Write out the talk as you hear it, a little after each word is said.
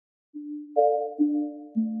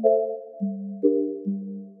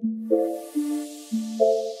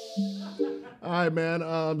right,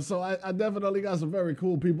 man. So I definitely got some very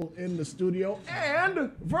cool people in the studio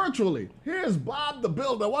and virtually. Here's Bob the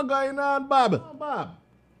Builder. What going on, Bob? Oh, Bob.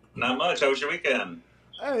 Not much. How was your weekend?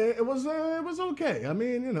 Hey, it was okay. I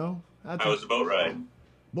mean, you know. How was the boat ride?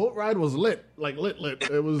 Boat ride was lit, like lit.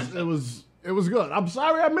 It was good. I'm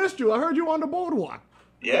sorry I missed you. I heard you on the boardwalk.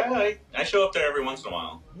 Yeah, I show up there every once in a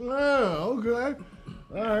while. Oh, okay.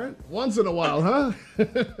 All right. Once in a while, huh?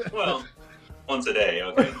 Well, once a day,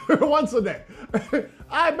 okay. Once a day. All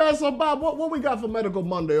right, man. So, Bob, what we got for Medical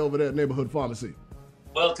Monday over there at Neighborhood Pharmacy?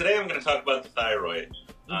 Well, today I'm going to talk about the thyroid.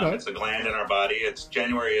 Okay. It's a gland in our body.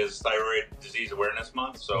 January is Thyroid Disease Awareness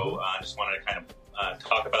Month, so I just wanted to kind of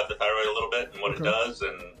talk about the thyroid a little bit and what it does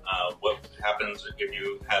and what happens if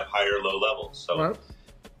you have high or low levels. So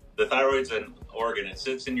the thyroid's an organ. It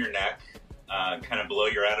sits in your neck, kind of below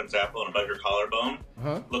your Adam's apple and above your collarbone.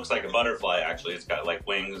 Looks like a butterfly, actually. It's got like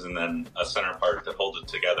wings and then a center part that holds it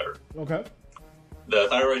together. Okay. The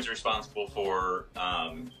thyroid's responsible for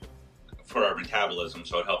our metabolism,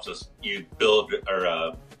 so it helps us build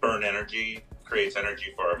or burn energy, creates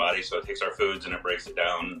energy for our body, so it takes our foods and it breaks it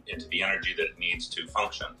down into the energy that it needs to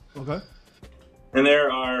function. Okay. And there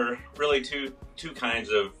are really two kinds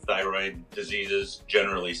of thyroid diseases,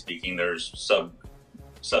 generally speaking. There's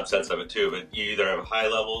subsets of it too, but you either have high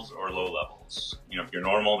levels or low levels. You know, if you're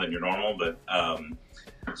normal, then you're normal, but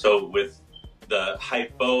so with the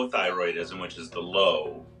hypothyroidism, which is the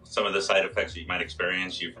low, some of the side effects that you might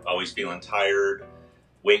experience, you're always feeling tired,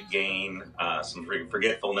 weight gain, some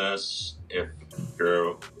forgetfulness. If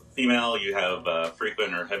you're female, you have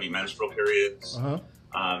frequent or heavy menstrual periods.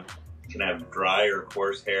 You can have dry or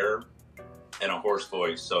coarse hair and a hoarse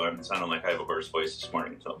voice. So I'm sounding like I have a hoarse voice this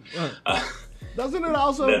morning. So, doesn't it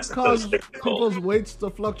also cause people's weights to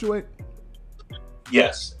fluctuate?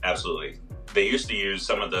 Yes, absolutely. They used to use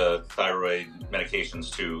some of the thyroid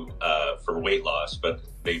medications for weight loss, but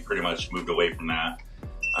they pretty much moved away from that.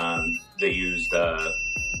 They used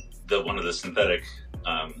one of the synthetic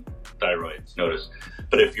thyroids, notice.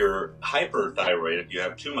 But if you're hyperthyroid, if you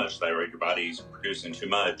have too much thyroid, your body's producing too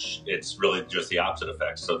much, it's really just the opposite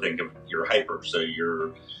effect. So think of you're hyper, so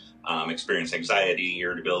you're experiencing anxiety,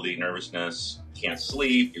 irritability, nervousness, can't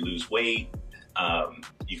sleep, you lose weight.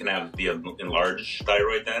 You can have the enlarged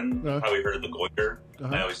thyroid then. You've probably heard of the goiter.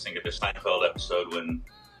 I always think of the Seinfeld episode when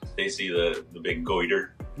they see the big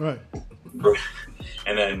goiter. Right.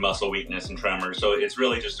 And then muscle weakness and tremors. So it's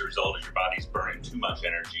really just a result of your body's burning too much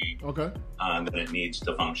energy than it needs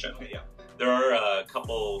to function. Yeah. There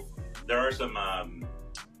are some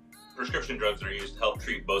prescription drugs that are used to help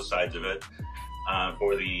treat both sides of it.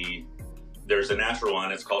 There's a natural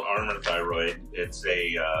one. It's called Armour Thyroid.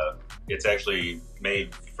 It's actually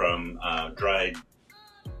made from dried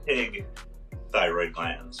pig thyroid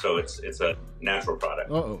glands, so it's a natural product.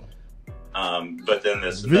 But then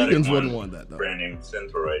this vegans wouldn't want that though. Brand name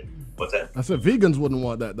Synthroid. What's that? I said vegans wouldn't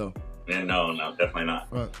want that though. Yeah, no, definitely not.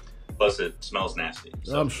 Plus, it smells nasty.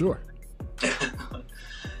 So. I'm sure.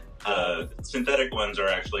 Synthetic ones are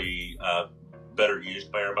actually better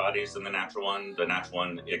used by our bodies than the natural one. The natural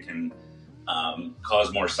one, it can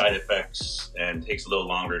cause more side effects and takes a little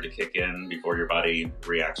longer to kick in before your body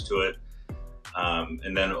reacts to it.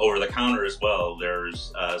 And then over the counter as well,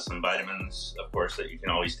 there's some vitamins, of course, that you can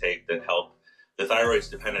always take that help. The thyroid's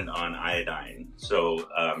dependent on iodine, so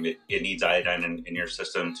it needs iodine in your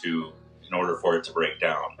system in order for it to break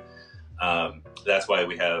down. That's why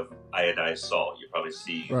we have iodized salt. You probably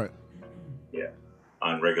see,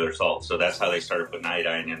 on regular salt. So that's how they started putting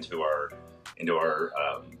iodine into our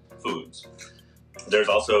foods. There's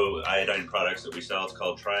also iodine products that we sell. It's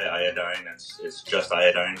called tri-iodine. It's just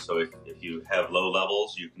iodine. So if you have low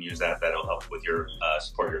levels, you can use that. That'll help with your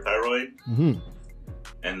support your thyroid.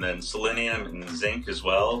 And then selenium and zinc as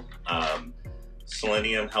well.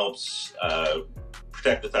 Selenium helps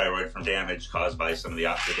protect the thyroid from damage caused by some of the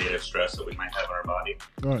oxidative stress that we might have in our body.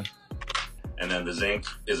 And then the zinc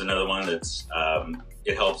is another one that's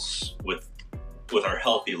it helps with our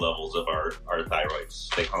healthy levels of our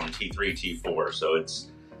thyroids. They call them T3, T4. So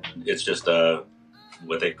it's just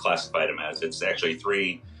what they classified them as. It's actually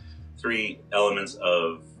three elements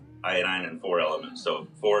of iodine and 4 elements. So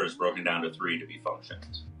 4 is broken down to 3 to be functioned.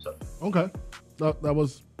 So that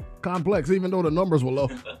was complex, even though the numbers were low.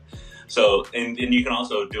 So and you can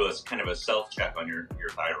also do a kind of a self check on your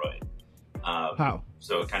thyroid. How?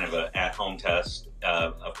 So kind of an at-home test.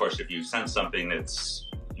 Of course, if you sense something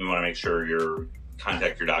you want to make sure you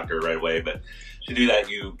contact your doctor right away. But to do that,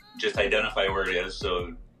 you just identify where it is.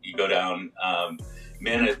 So you go down.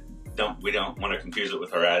 Men, we don't want to confuse it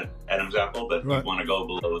with our Adam's apple, but you want to go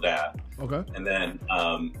below that. And then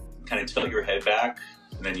kind of tilt your head back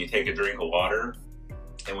and then you take a drink of water,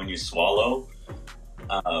 and when you swallow,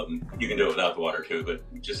 you can do it without the water too, but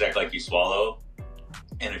just act like you swallow.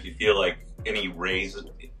 And if you feel like any raised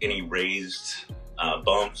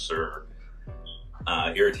bumps or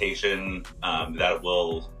irritation,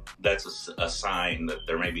 that's a sign that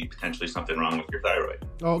there may be potentially something wrong with your thyroid.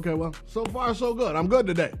 Okay, well, so far so good. I'm good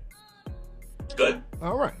today. Good.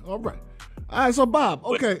 All right. All right, so Bob,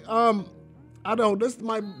 okay, this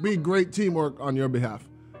might be great teamwork on your behalf.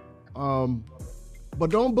 But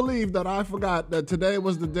don't believe that I forgot that today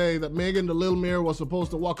was the day that Megan the Little Mirror was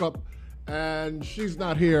supposed to walk up, and she's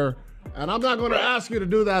not here. And I'm not going to ask you to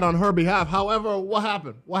do that on her behalf. However, what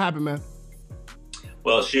happened? What happened, man?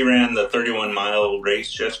 Well, she ran the 31-mile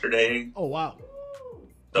race yesterday. Oh, wow.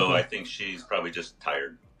 So okay. I think she's probably just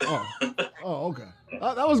tired. Oh, okay.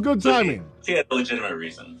 That was good timing. She had a legitimate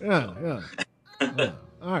reason. Yeah.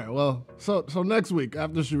 All right, well, so next week,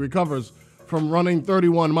 after she recovers from running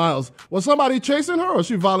 31 miles, was somebody chasing her, or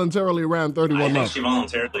she voluntarily ran 31 miles? I think she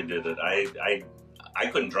voluntarily did it. I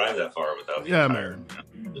couldn't drive that far without being tired. Man.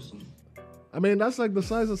 I mean, that's like the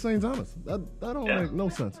size of St. Thomas. That don't make no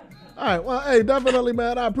sense. All right, well, hey, definitely,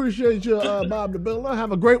 man. I appreciate you, Bob the Builder.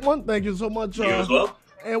 Have a great one. Thank you so much. You as well.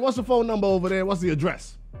 And what's the phone number over there? What's the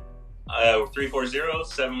address?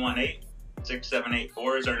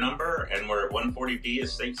 340-718-6784 is our number, and we're at 140B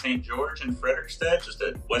Estate St. George in Frederickstead, just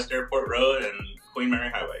at West Airport Road and Queen Mary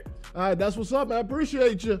Highway. All right, that's what's up, man. I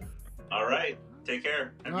appreciate you. All right, take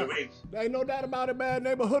care. Have a good week. Ain't no doubt about it, man.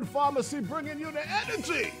 Neighborhood Pharmacy bringing you the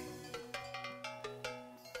energy.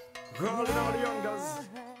 Calling all the youngers.